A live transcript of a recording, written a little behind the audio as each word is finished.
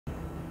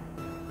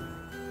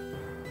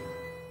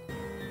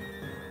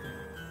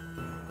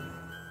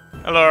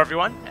Hello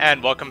everyone,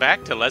 and welcome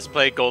back to Let's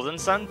Play Golden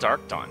Sun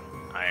Dark Dawn.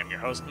 I am your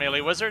host,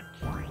 MeleeWizard,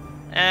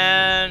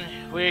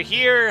 and we're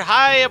here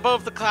high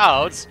above the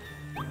clouds.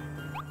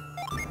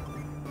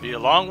 Be a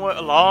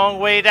long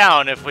way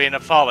down if we end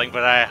up falling,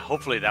 but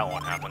hopefully that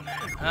won't happen.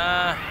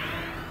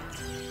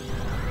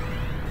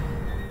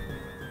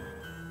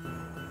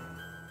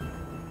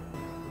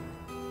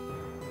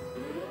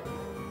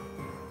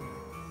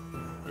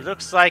 It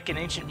looks like an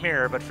ancient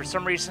mirror, but for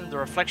some reason the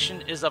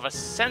reflection is of a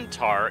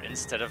centaur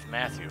instead of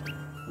Matthew.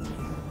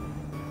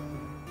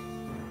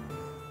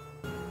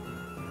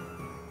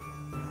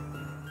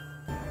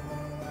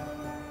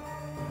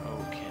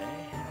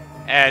 Okay.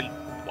 And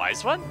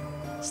wise one?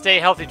 Stay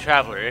healthy,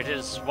 traveler. It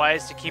is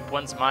wise to keep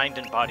one's mind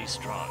and body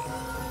strong.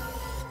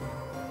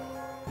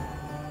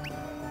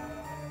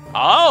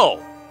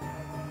 Oh!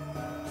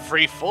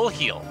 Free full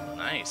heal.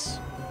 Nice.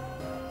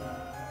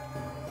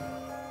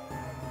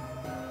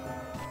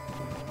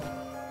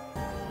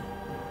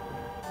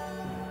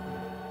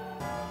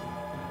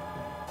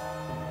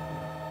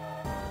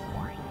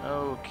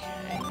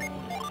 Okay.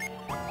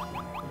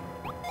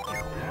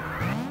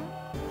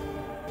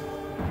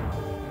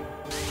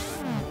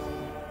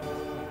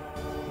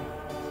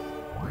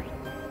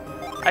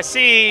 I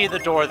see the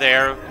door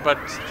there, but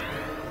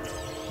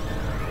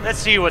let's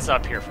see what's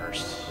up here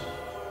first.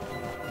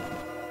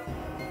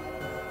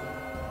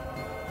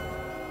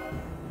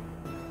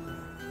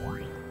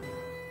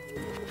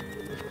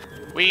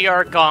 We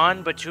are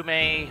gone, but you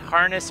may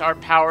harness our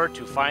power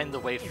to find the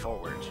way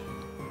forward.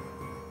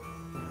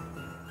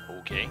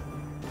 Okay.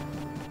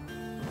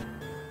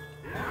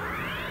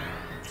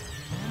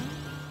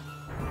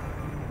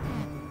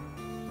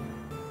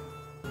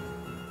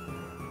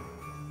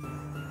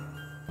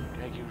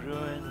 Craggy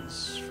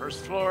Ruins,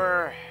 first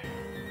floor.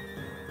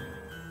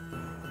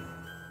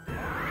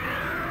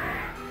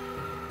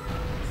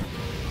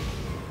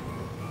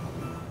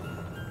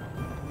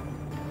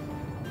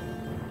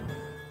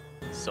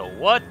 So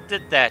what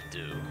did that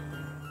do?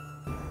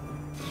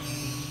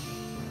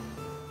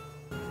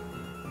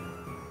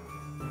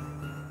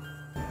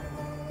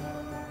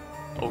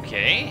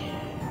 Okay.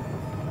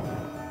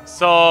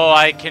 So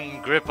I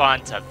can grip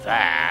onto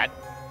that.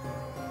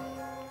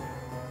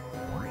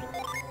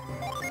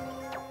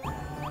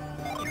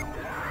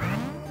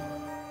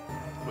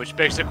 Which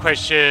begs the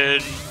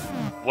question,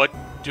 what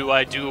do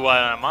I do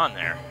while I'm on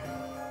there?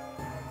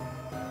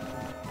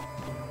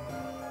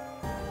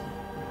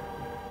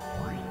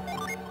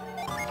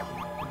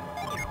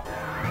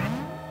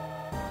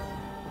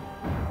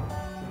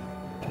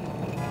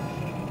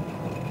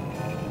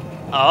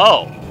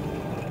 Oh.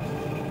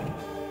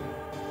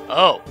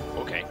 Oh,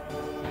 okay.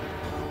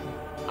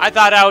 I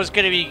thought I was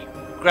going to be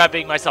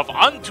grabbing myself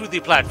onto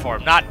the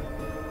platform, not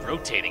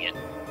rotating it.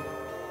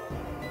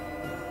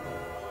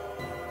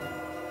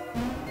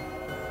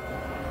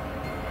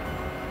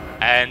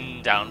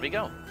 And down we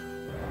go.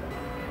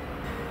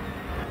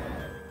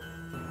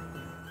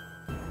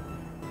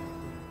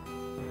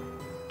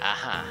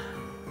 Aha.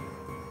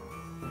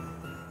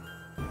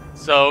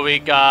 So we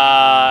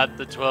got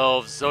the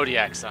 12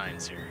 zodiac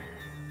signs here.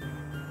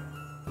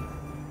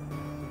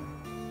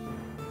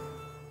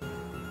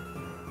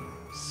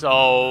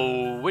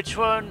 So, which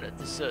one?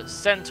 This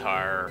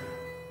centaur.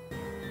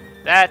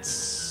 That's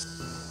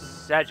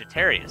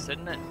Sagittarius,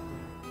 isn't it?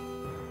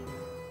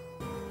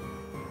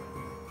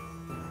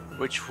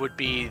 Which would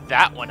be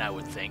that one, I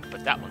would think,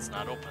 but that one's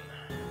not open.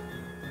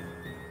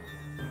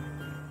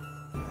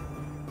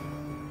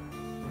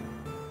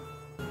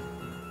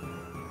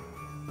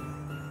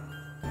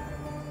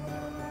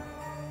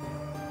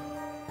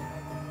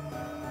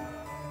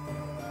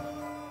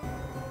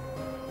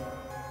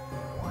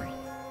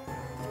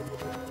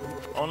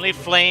 Only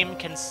flame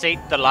can sate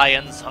the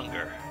lion's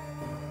hunger.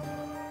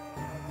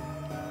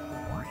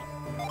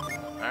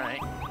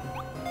 Alright.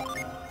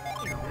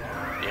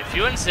 If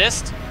you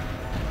insist.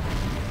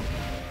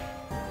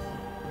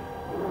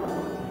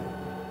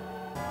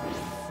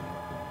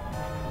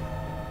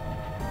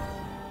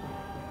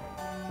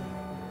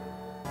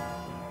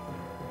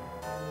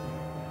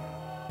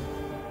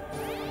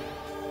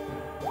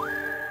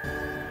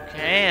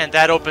 Okay, and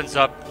that opens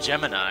up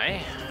Gemini.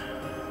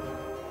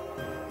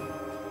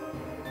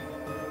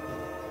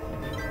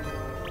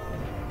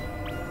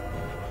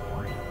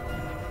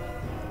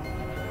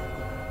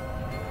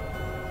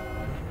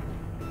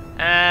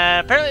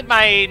 Apparently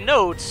my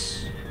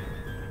notes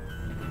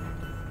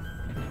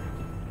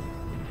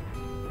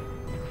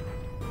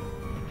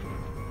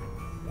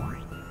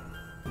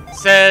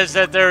says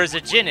that there is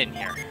a djinn in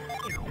here.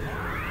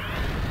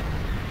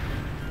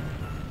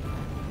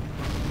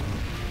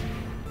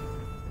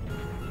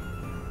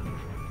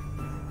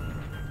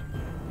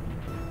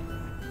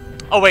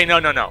 Oh wait, no.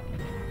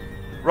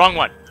 Wrong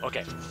one.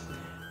 Okay.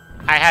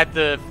 I had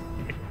the...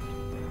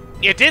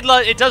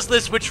 It does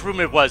list which room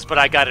it was, but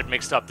I got it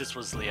mixed up. This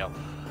was Leo.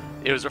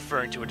 It was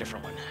referring to a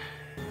different one.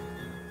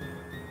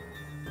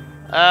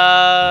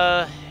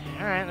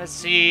 Alright, let's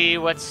see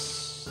what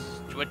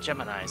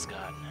Gemini's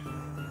got.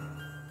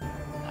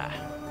 Ah.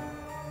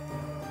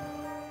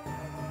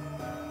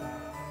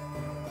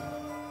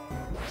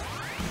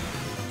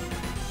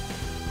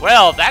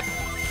 Well, that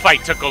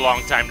fight took a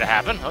long time to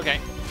happen. Okay.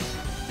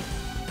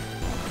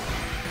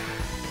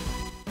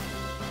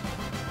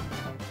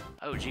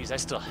 Oh, geez, I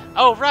still...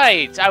 Oh,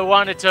 right! I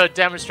wanted to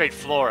demonstrate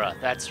Flora.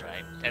 That's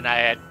right. And I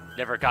had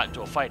never gotten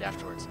into a fight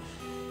afterwards.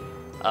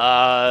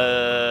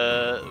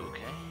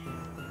 Okay.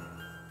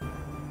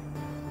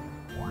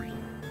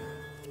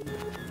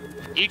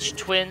 Each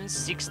twin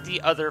seeks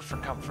the other for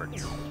comfort.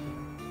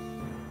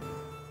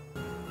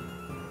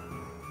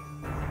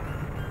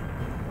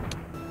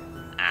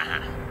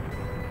 Uh-huh.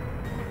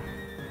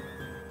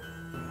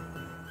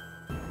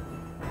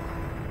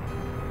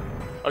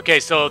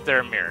 Okay, so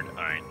they're mirrored.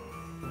 Alright.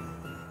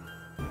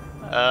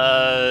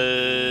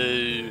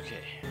 Okay.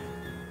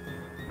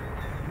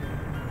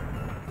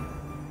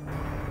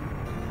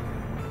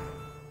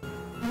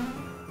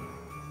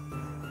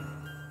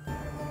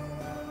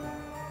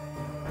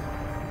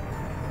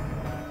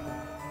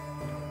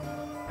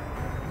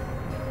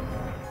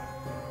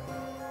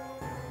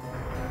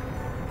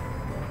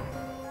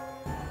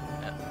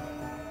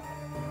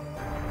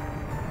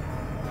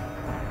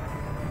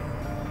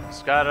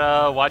 Just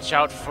gotta watch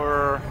out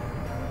for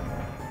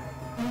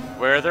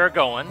where they're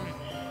going.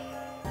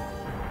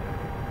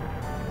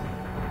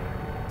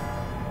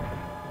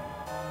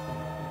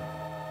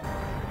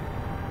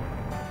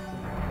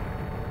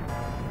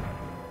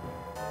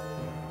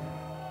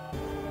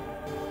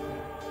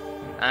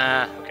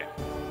 Okay.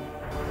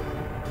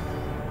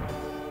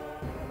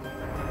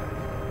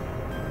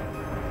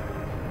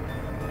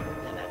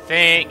 And I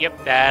think,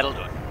 yep, that'll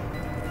do it.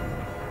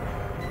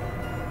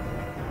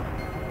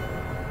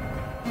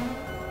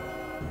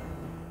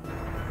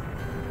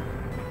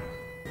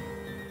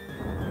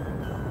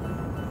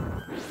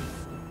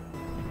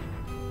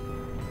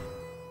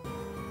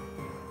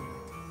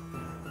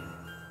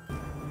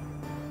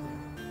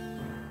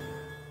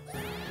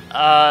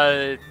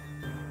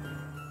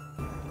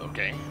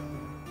 Okay.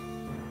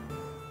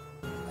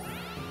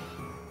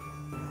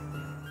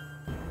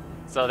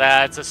 So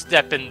that's a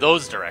step in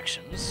those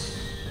directions.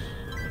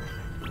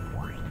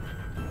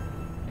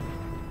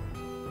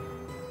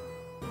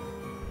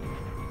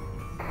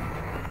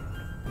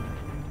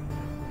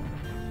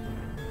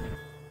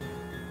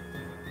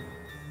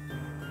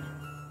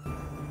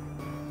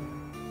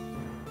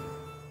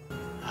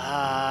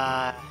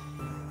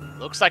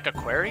 Looks like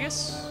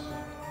Aquarius?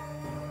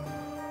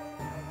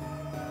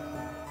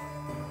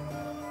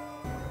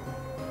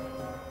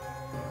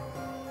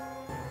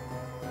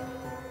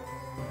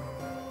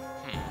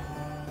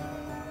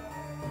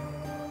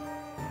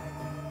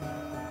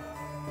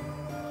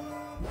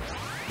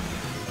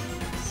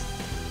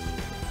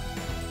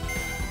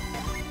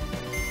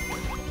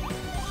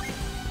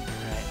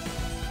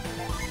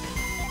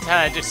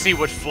 Time to see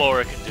what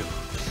Flora can do.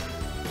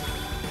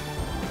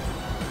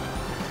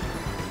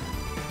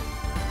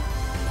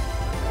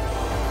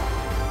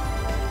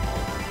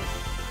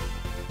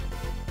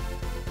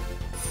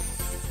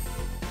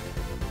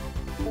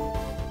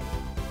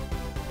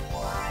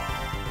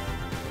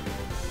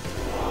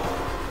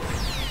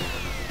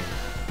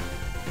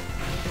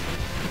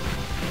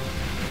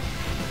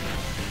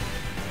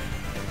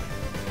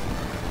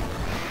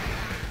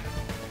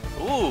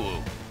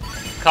 Ooh,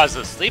 cause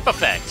of sleep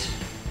effect.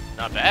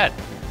 Not bad.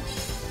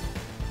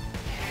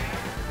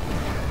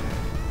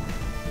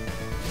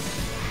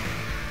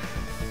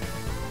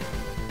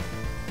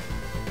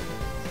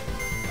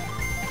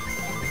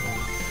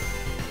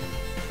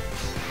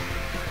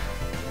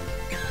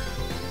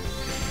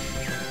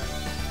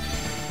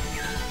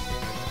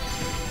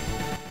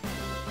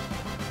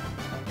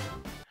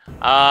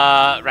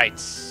 Right.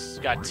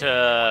 Got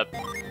to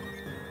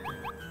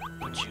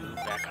put you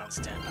back on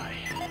standby.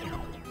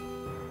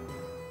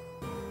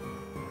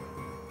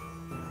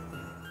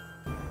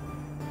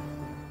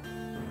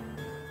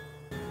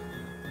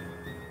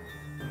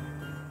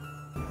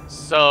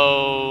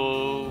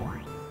 So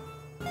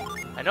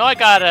I know I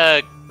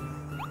gotta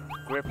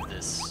grip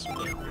this.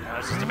 Now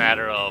it's just a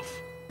matter of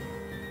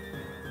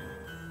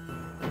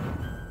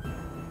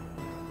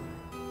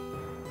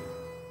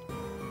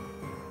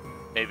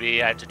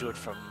maybe I have to do it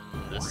from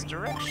this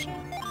direction?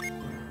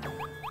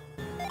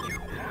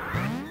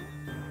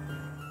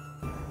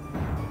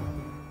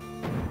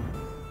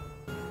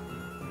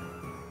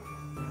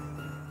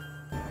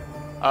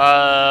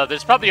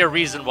 There's probably a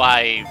reason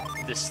why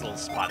this little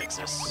spot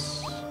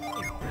exists.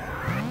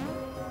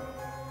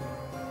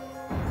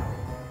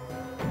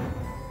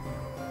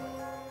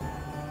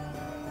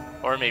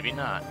 Or maybe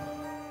not.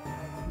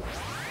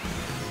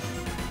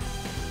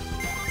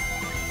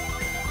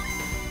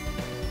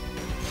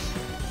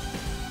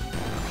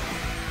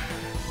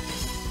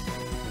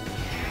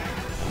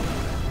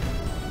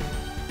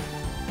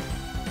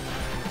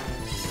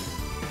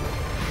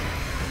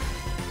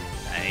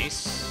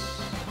 Nice.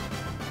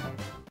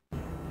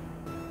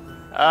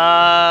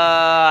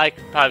 I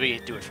could probably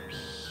do it from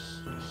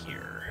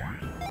here.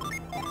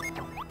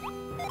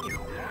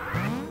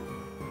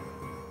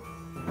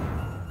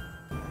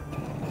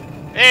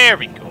 There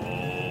we go.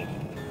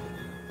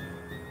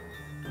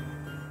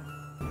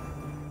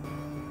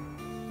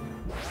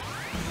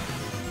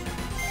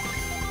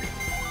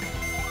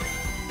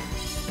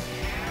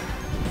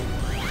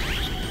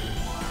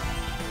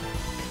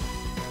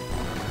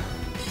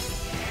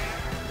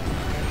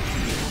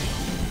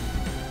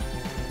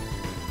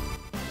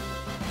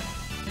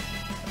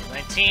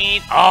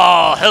 15.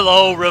 Oh,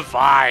 hello,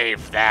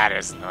 revive. That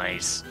is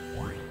nice.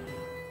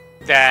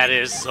 That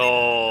is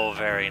so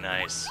very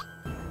nice.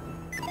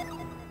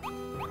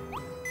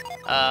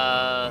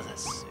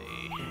 Let's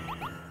see.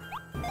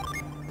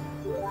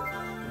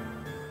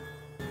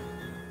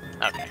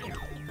 Okay.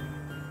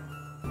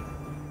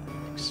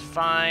 Looks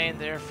fine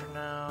there for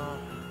now.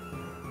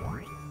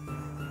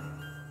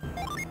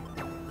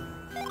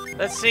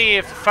 Let's see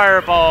if the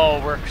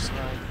fireball works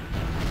now.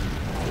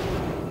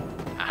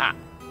 Aha.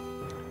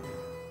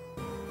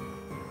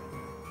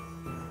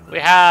 We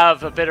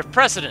have a bit of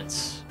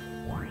precedence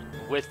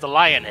with the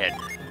lion head.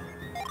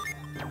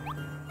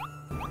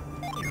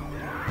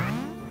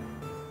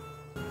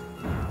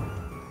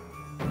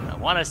 I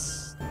want to...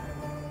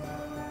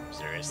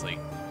 Seriously?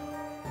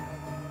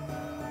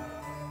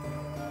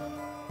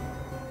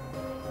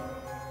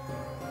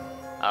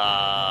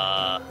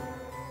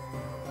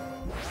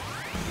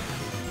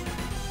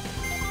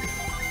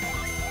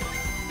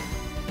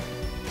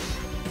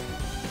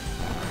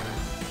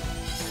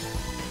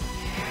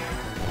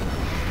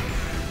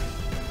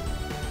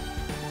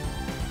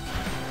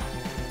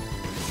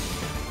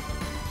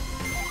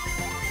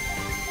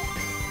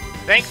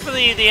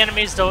 Thankfully, the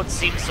enemies don't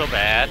seem so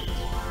bad.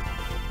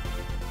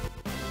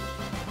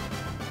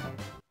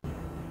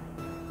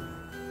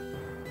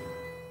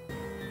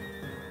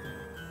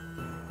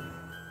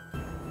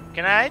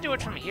 Can I do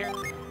it from here?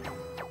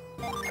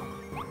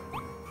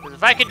 Because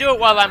if I can do it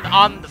while I'm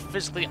on the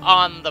physically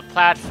on the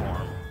platform.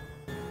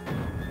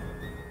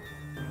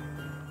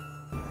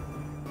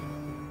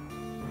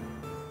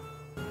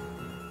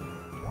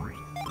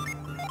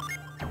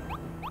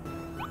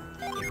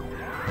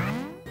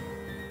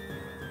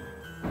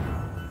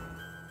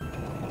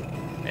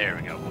 There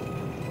we go.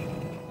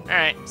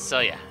 Alright,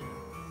 so yeah.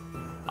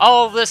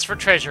 All of this for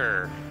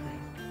treasure.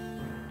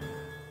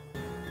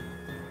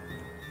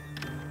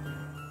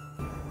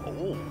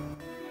 Oh.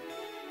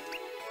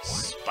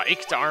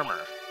 Spiked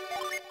armor.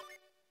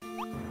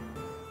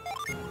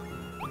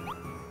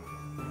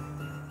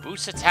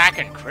 Boost attack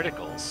and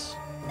criticals.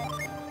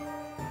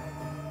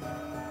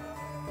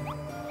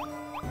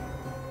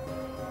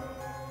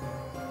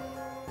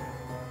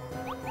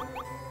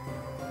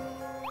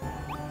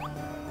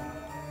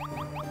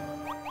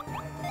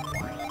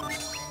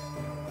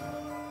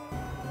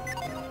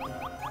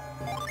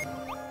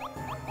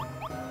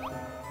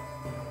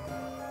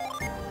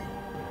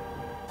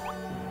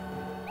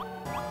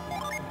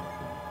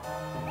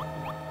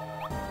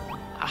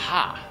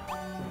 Aha!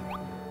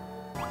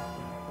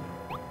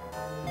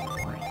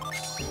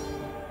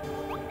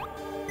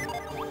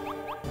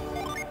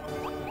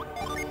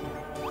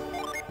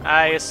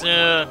 I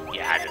assume...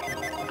 Yeah,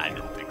 I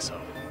didn't think so.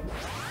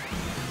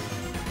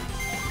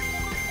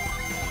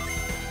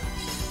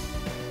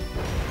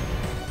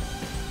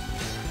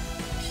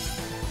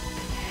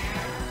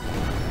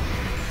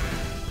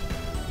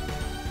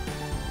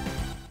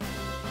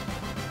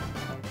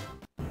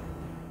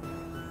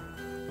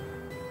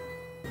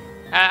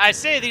 I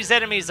say these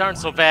enemies aren't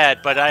so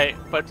bad, but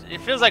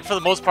it feels like for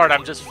the most part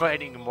I'm just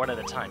fighting them one at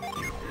a time.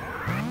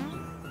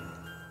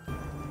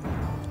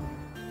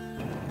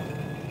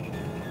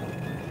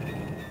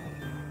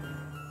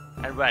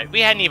 And right,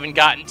 we hadn't even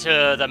gotten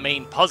to the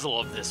main puzzle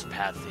of this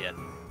path yet.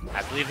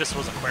 I believe this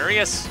was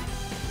Aquarius.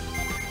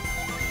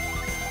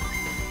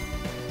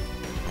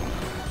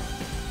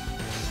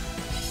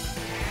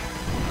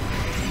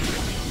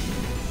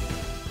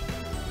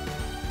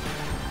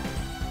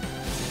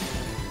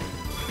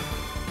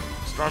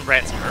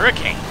 Stormbrand's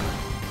Hurricane.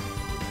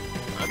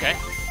 Okay.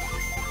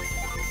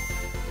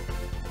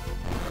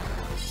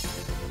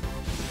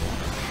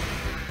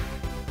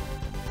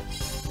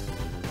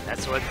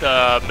 That's what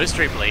the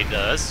Mystery Blade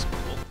does.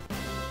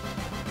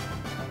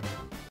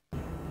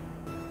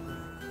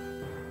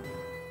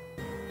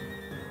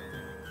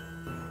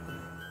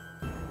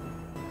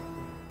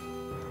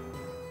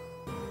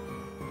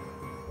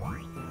 Cool.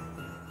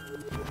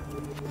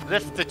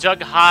 Lift the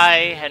jug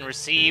high and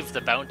receive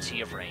the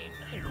bounty of rain.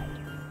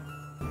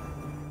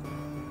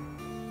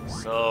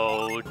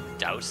 So,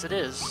 douse it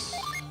is.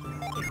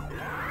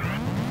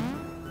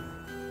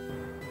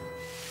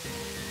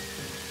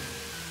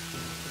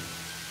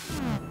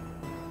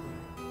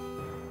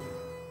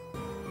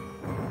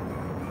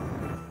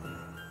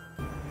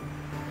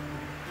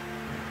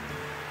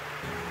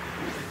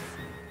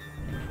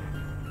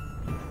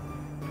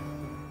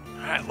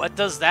 Alright, what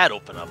does that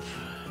open up?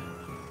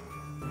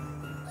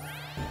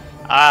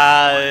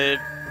 I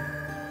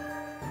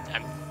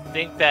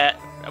think that...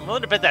 I'm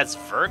willing to bet that's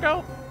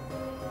Virgo?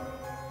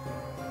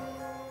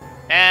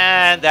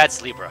 And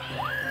that's Libra.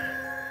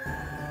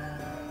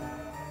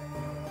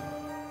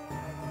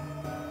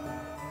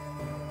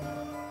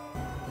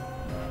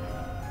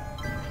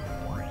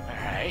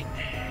 Alright.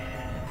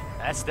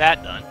 That's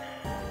that done.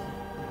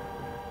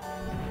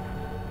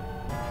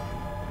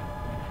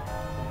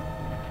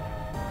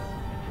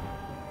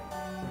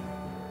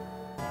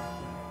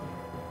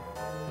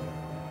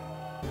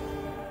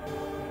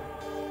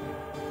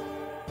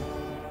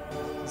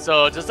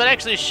 So, does that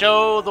actually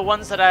show the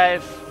ones that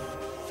I've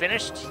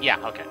finished? Yeah,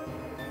 okay.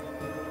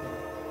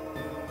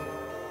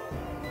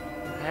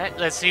 Alright,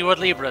 let's see what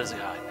Libra's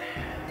got.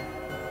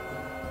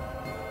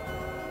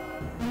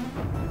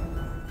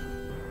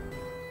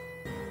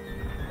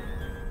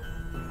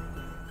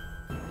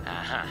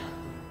 Aha.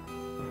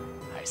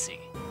 I see.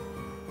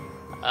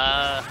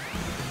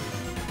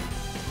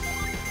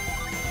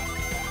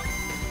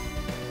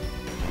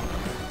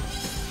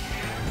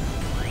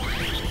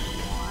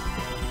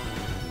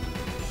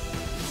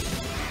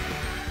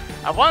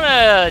 I want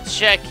to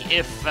check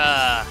if,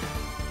 I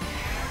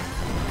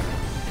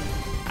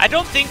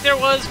don't think there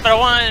was, but I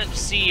want to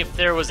see if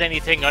there was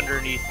anything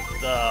underneath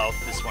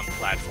this one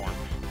platform.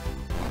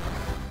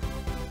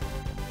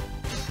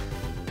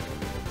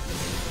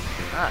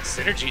 Ah,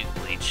 synergy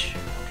bleach.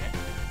 Okay.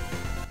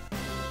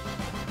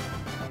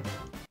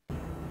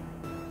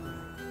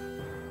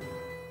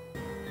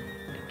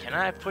 Can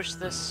I push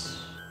this?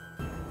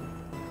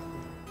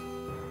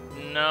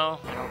 No,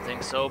 I don't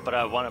think so, but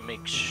I want to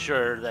make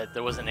sure that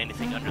there wasn't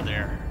anything under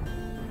there.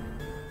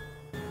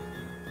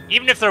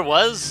 Even if there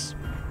was,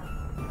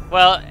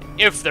 well,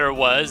 if there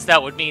was,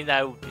 that would mean that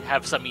I would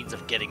have some means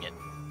of getting it.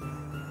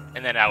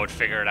 And then I would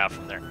figure it out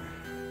from there.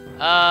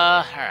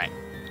 Alright.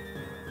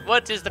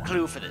 What is the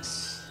clue for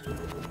this?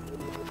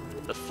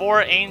 The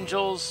 4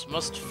 angels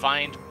must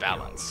find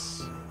balance.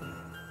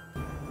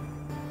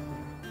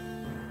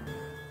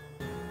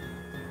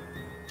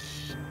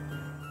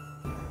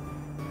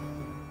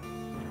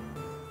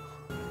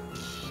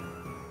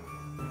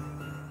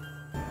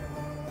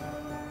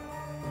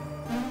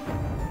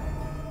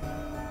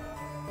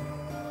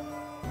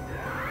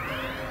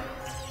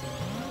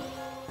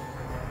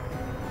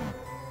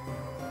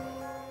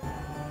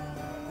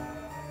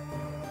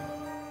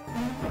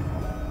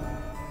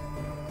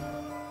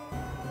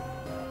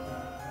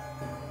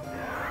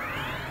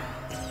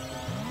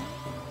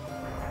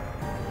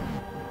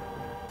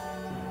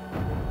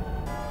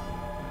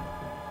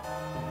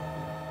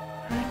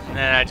 And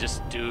then I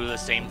just do the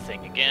same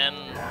thing again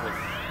with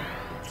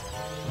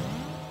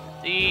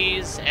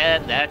these,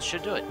 and that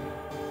should do it.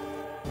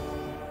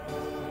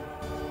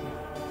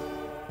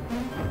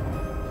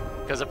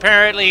 Because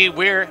apparently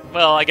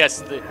well, I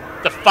guess the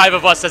 5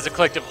 of us as a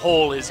collective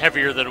whole is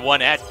heavier than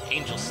one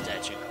angel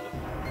statue.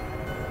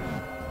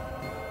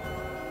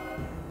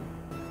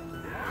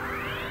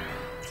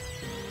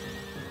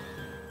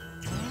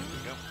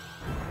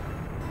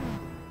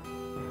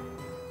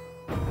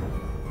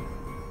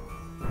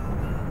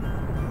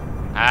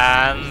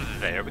 And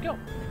there we go.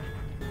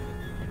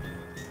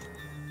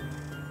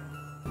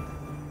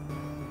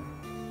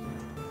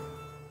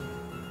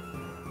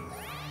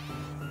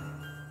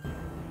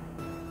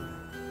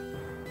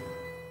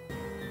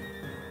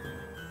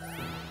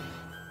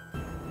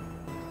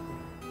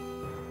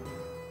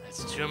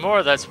 That's 2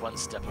 more, that's 1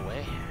 step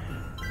away.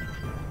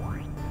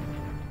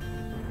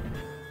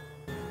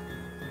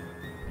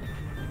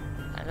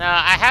 Now,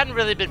 I hadn't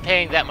really been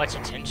paying that much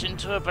attention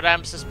to it, but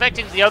I'm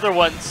suspecting the other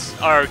ones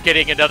are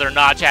getting another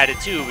notch added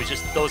too, it's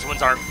just those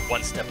ones aren't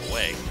 1 step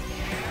away.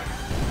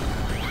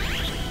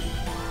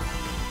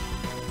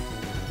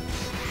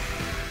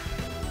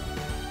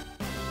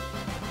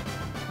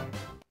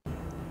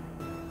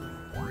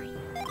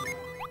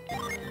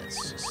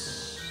 Let's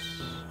just...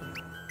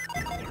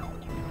 There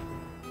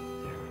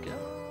we go.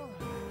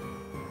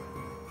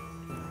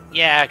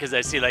 Yeah, because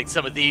I see like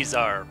some of these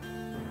are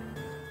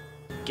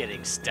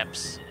getting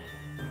steps,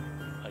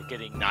 like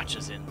getting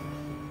notches in.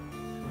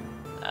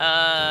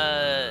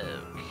 Okay.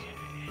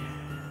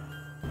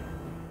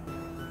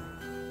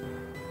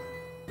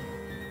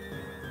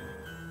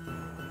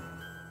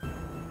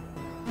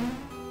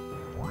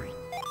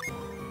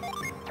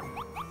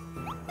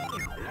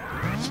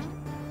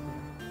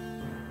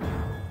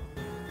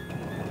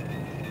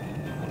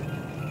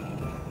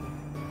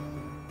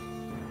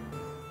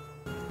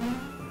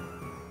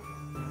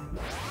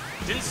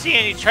 Didn't see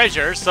any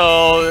treasure,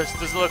 so this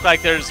doesn't look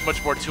like there's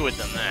much more to it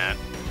than that.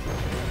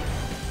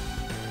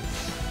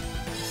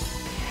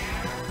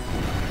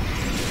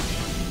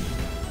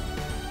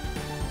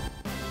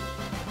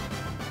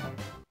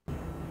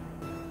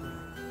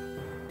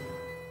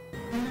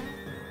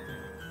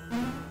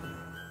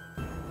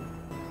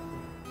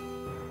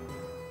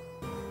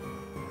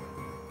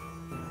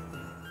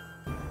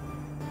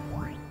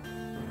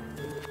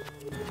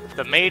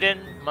 The maiden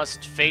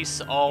must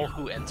face all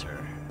who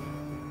enter.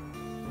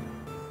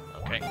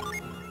 Okay.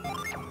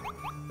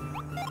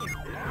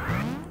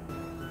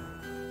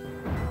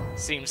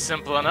 Seems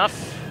simple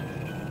enough.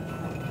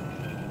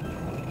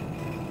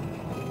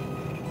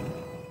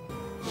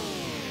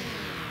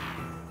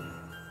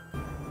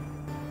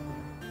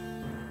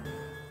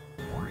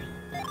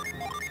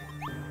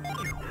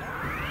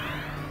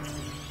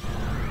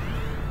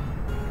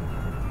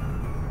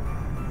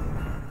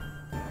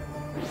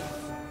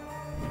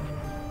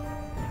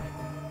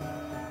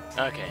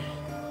 Okay.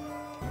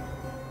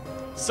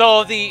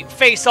 So the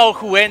face all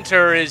who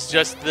enter is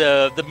just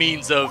the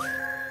means of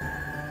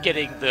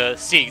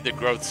seeing the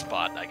growth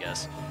spot, I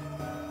guess.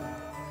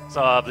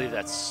 So I believe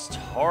that's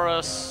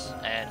Taurus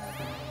and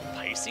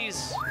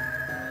Pisces.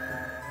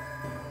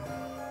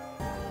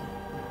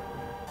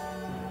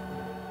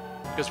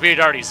 Because we had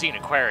already seen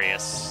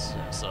Aquarius,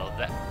 so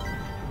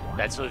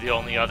that's really the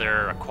only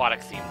other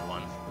aquatic-themed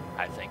one,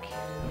 I think.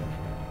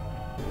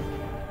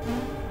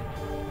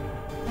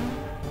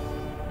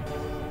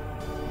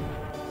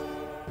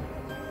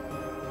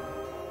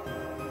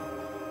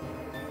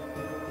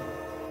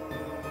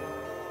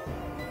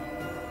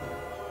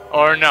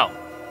 Or no,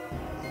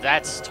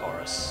 that's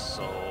Taurus,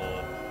 so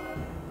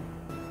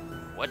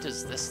what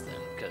is this then?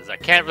 Because I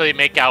can't really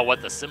make out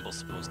what the symbol's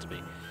supposed to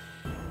be.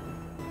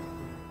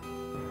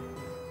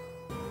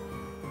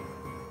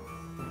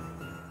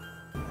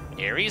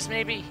 Aries,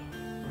 maybe?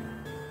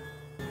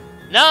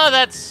 No,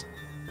 that's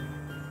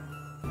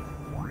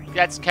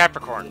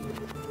Capricorn.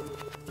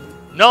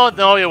 No,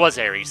 it was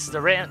Aries. The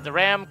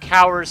ram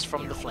cowers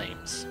from the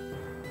flames.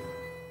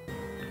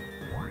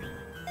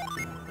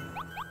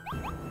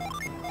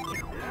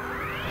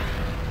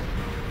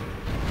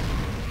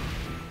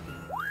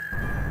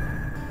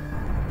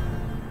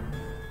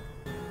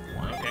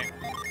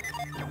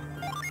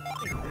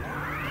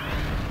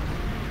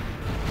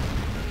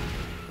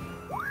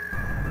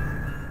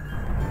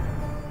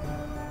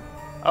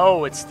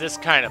 Oh, it's this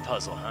kind of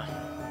puzzle, huh?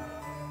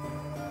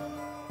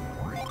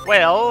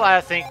 Well,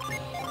 I think if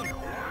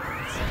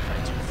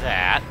I do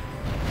that,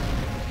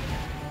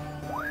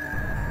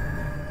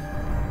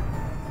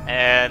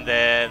 and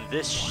then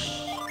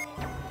this,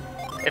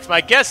 if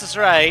my guess is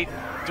right,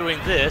 doing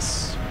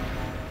this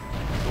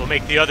will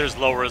make the others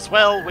lower as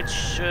well, which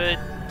should,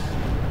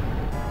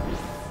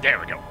 there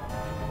we go.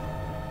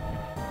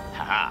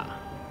 Haha.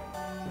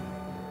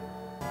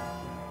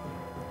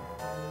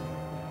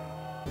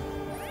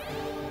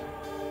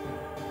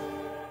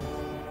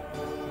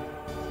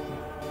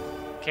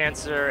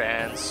 Cancer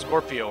and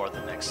Scorpio are the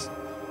next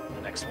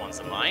ones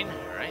in line.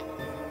 All right.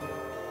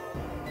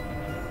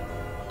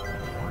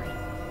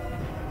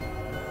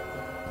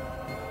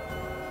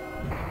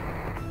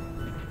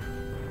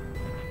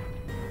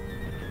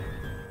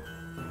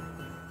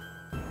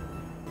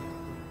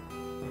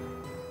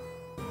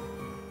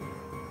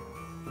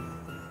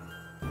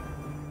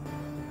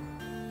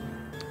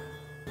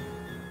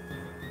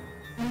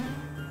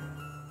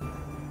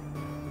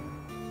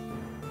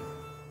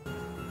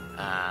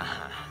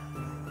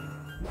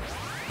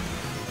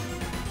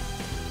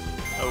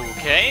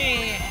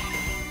 Okay.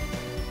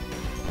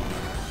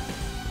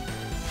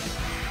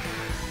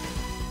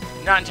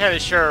 Not entirely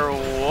sure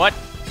what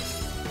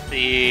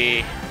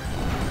the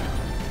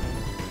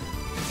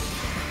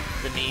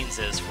means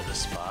is for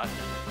this spot.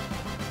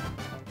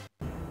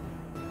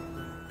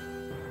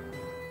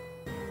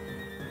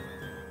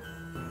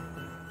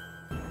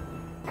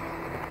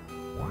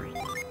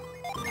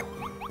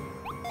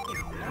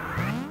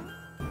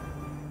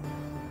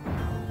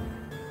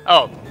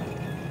 Oh.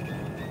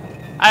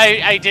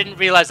 I didn't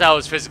realize I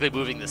was physically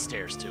moving the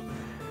stairs, too.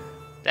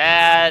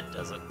 That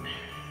doesn't...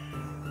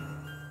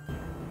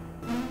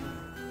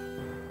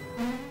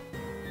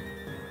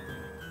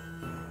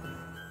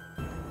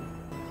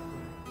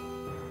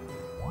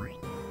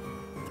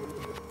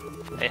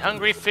 A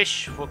hungry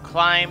fish will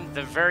climb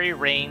the very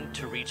rain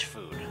to reach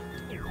food.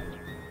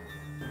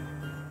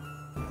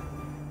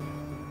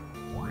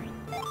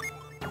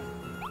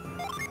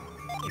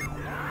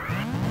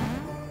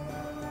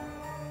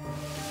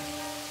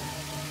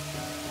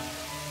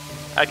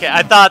 Okay,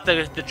 I thought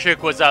the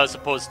trick was I was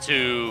supposed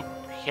to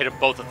hit them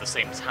both at the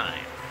same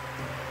time.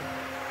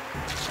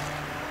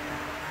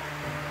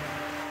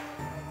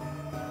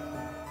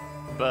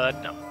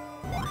 But no.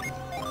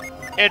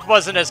 It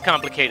wasn't as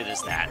complicated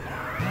as that.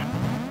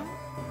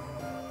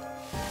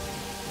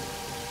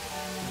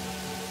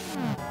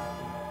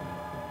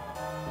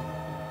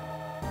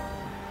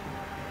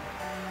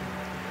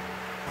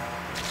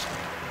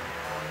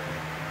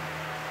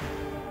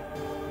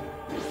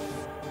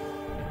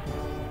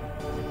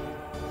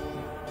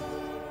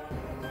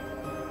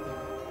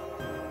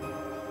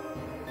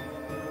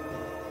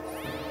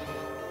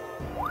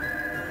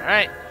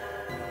 Alright.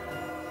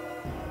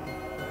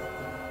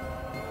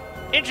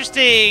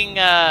 Interesting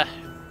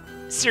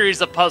series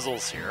of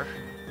puzzles here.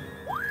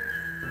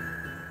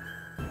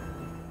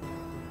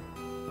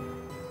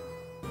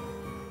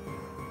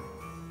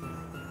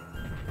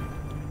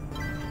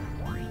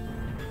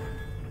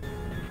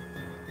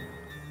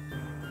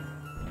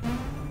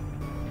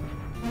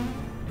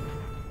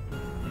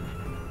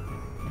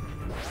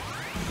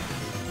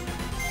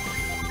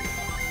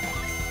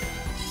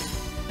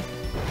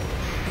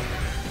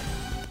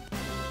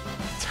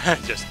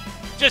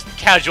 just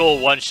casual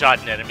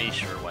one-shot an enemy,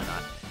 sure, why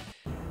not?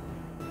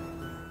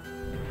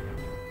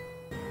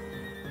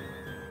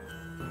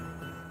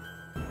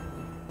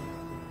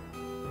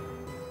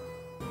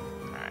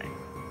 Alright.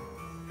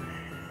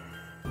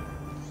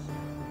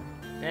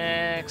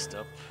 Next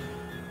up.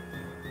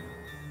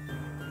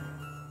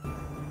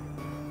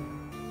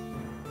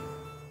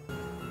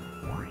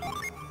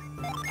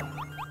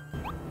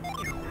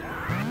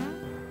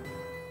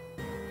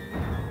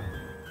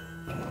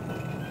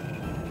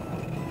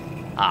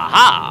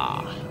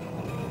 Aha!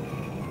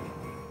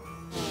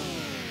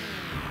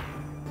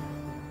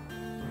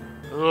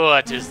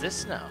 What is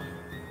this now?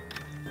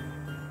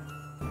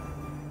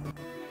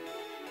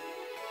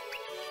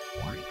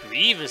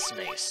 Beavis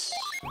Mace.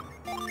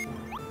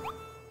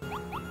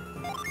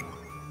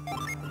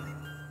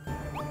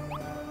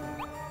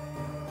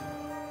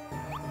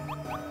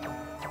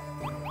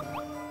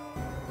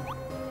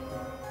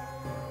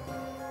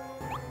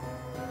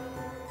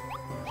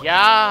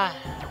 Yeah.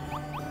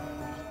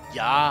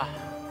 Yeah.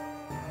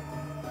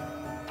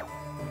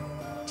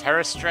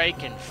 Terra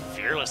Strike and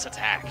Fearless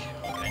Attack.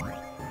 Okay.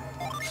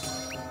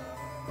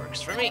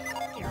 Works for me.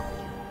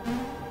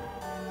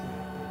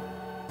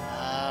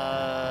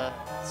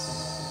 Let's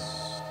see.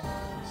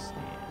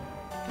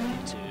 I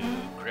need to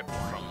grip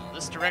from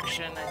this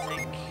direction, I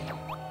think.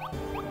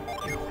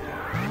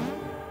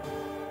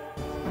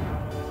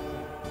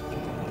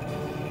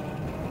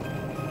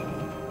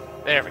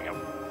 There we go.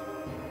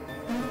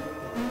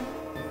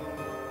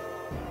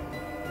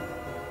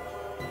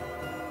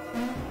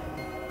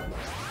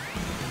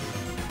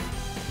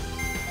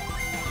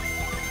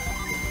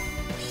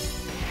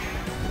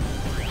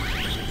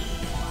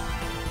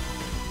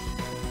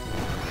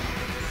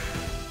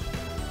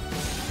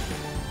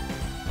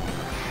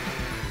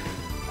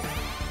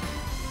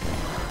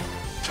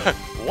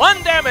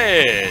 One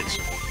damage!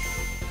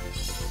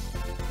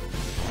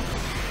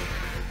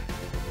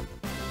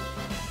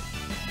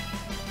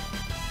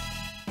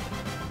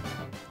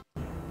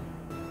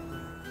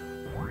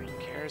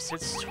 Karis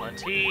hits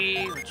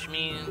 20, which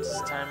means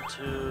it's time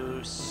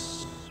to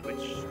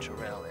switch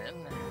Terrell in.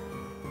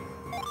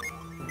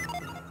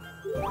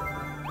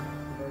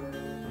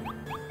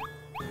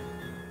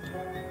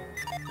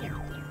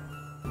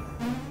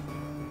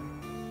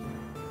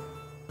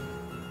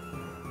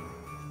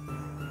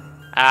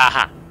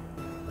 Aha!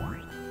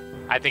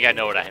 I think I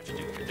know what I have to do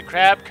here. The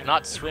crab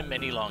cannot swim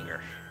any longer.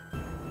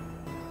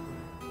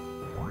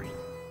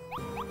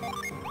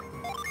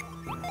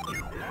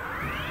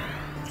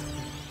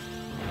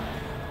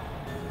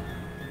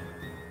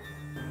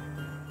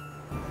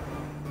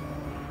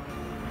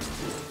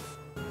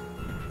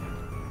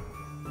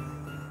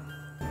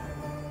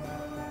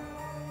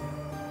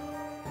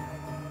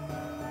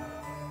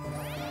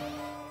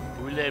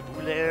 Boule,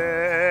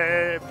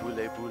 boule,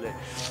 boule, boule.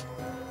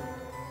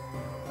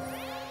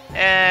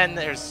 And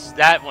there's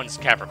that one's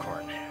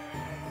Capricorn.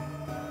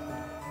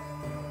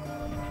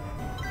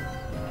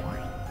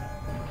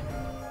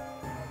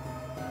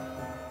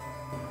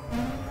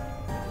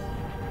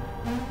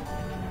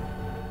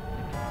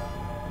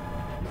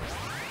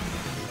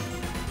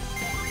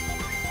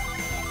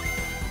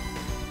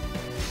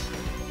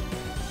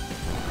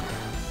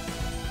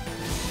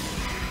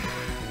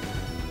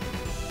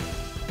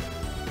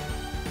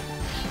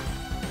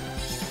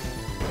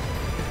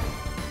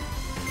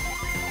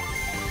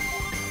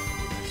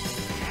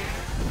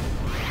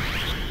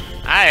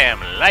 I am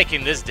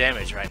liking this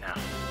damage right now.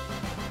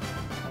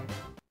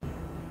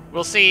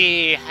 We'll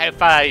see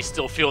if I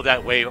still feel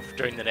that way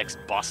during the next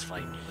boss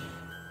fight.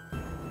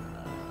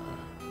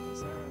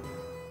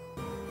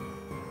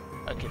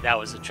 Okay, that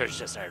was a treasure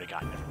chest I already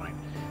got. Never mind.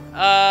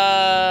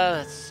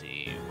 Let's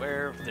see.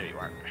 Where? There you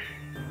are.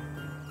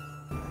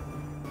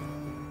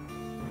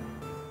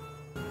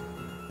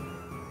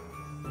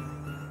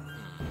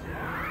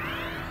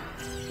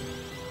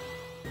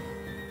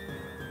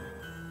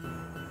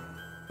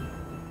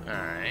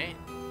 Alright.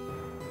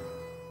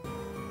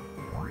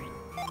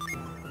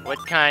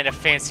 What kind of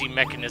fancy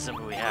mechanism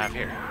do we have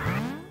here?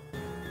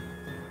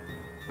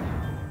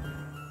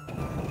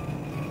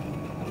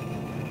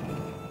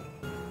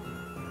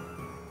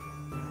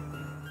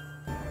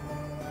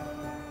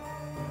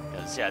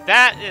 Because, yeah,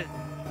 that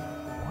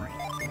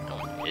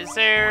is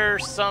there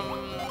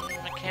some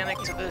mechanic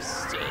to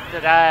this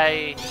that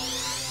I...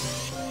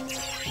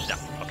 No,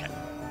 okay.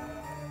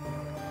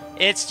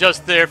 It's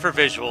just there for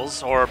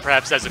visuals, or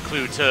perhaps as a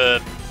clue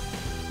to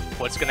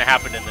what's going to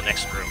happen in the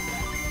next room.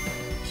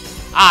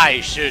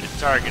 I should have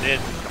targeted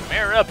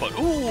Chimera, but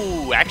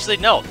ooh, actually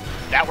no,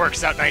 that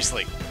works out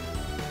nicely.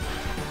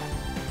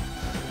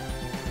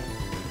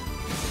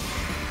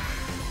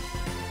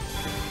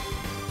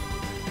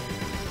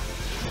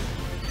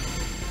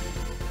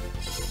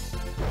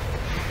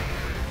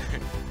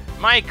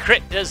 My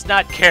crit does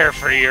not care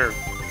for your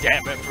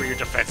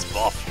defense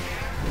buff.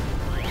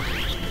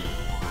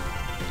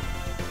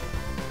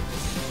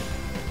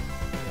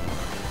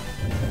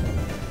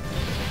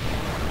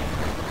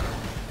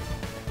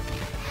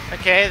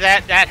 Okay,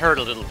 that hurt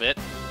a little bit.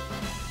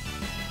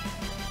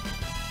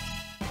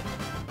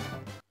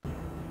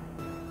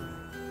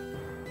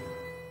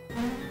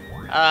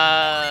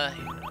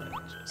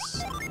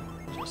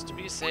 Just to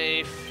be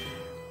safe.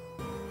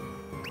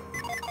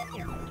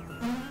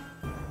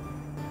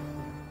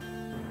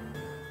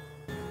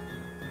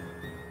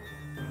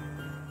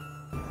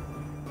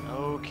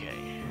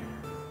 Okay,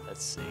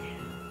 let's see.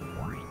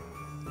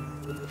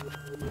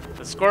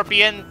 The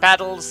Scorpion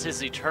battles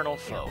his eternal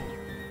foe.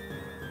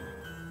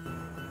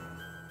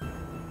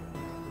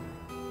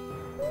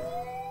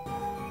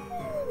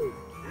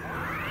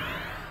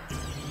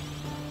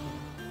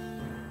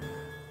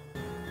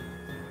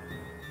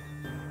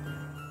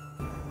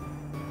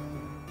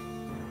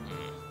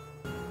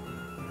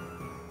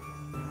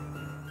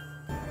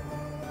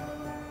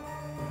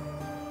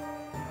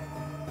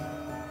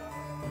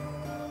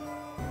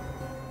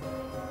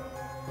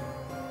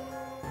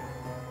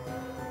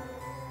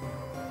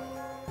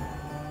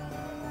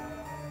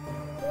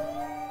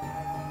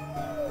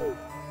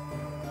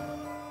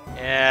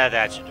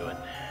 That should do it.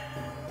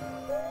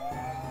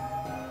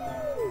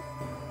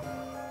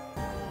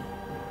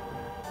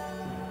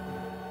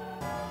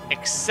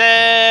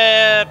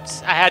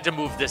 Except I had to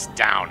move this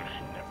down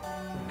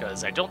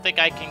because I don't think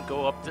I can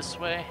go up this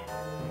way.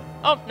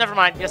 Oh, never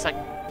mind. Yes, I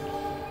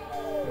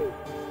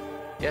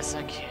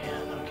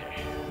can.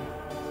 Okay.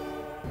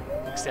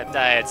 Except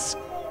I had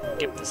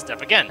skipped the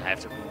step again. I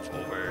have to move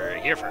over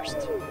here first.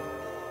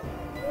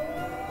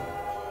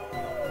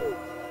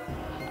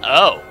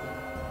 Oh.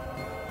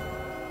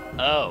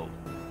 Oh.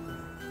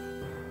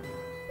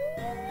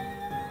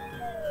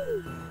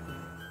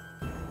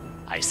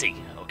 I see.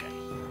 Okay.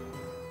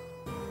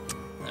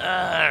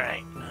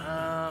 Alright.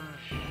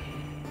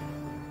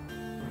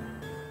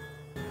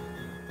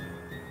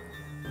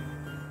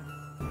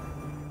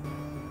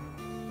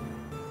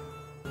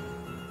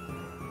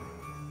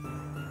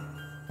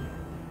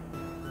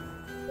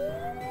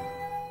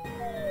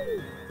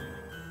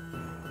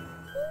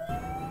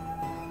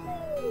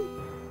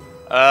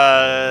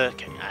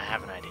 Okay, I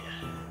have an idea.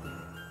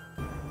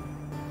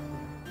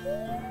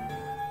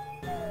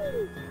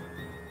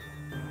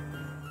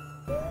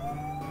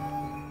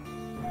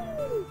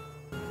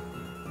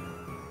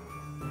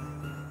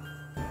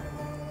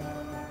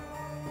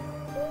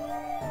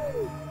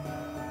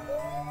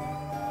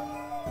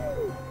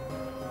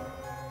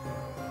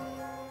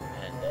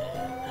 And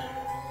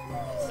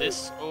then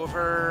this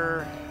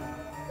over.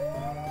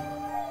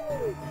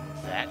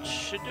 That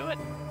should do it.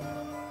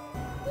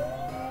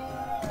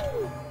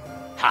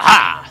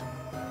 Ha-ha!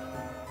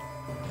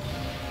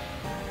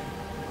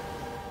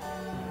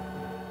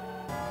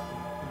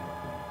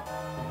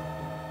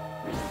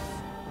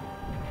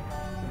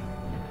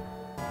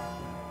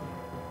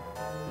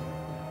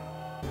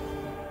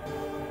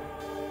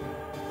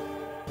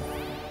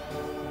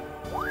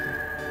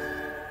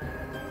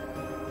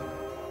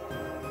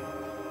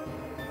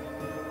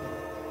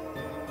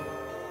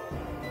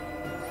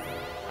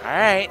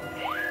 Alright.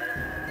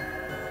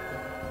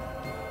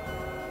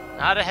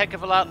 Not a heck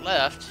of a lot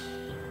left.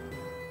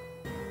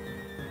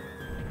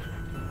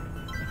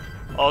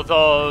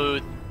 Although,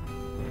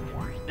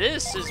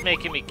 this is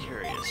making me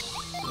curious.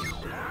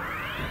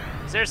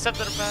 Is there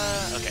something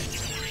about... Okay.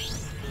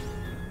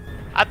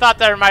 I thought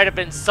there might have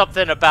been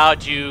something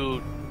about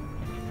you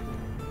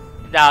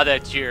now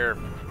that you're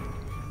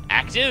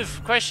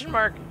active, question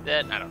mark?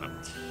 That, I don't know.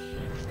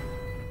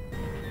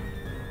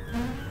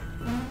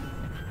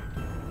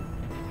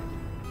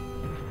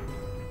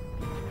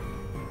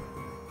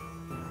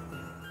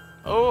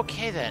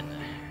 Okay then.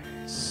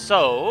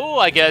 So,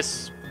 I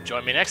guess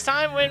join me next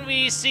time when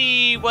we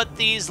see what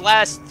these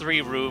last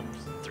three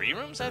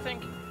rooms, I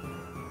think?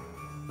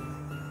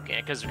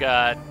 Okay, because we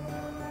got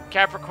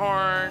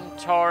Capricorn,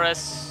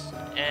 Taurus,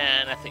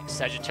 and I think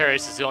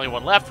Sagittarius is the only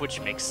one left,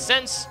 which makes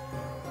sense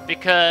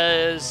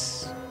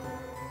because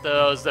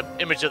there's the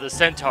image of the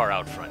centaur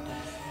out front.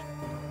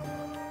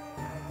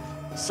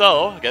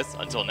 So, I guess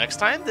until next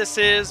time, this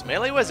is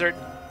MeleeWizard,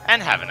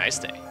 and have a nice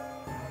day.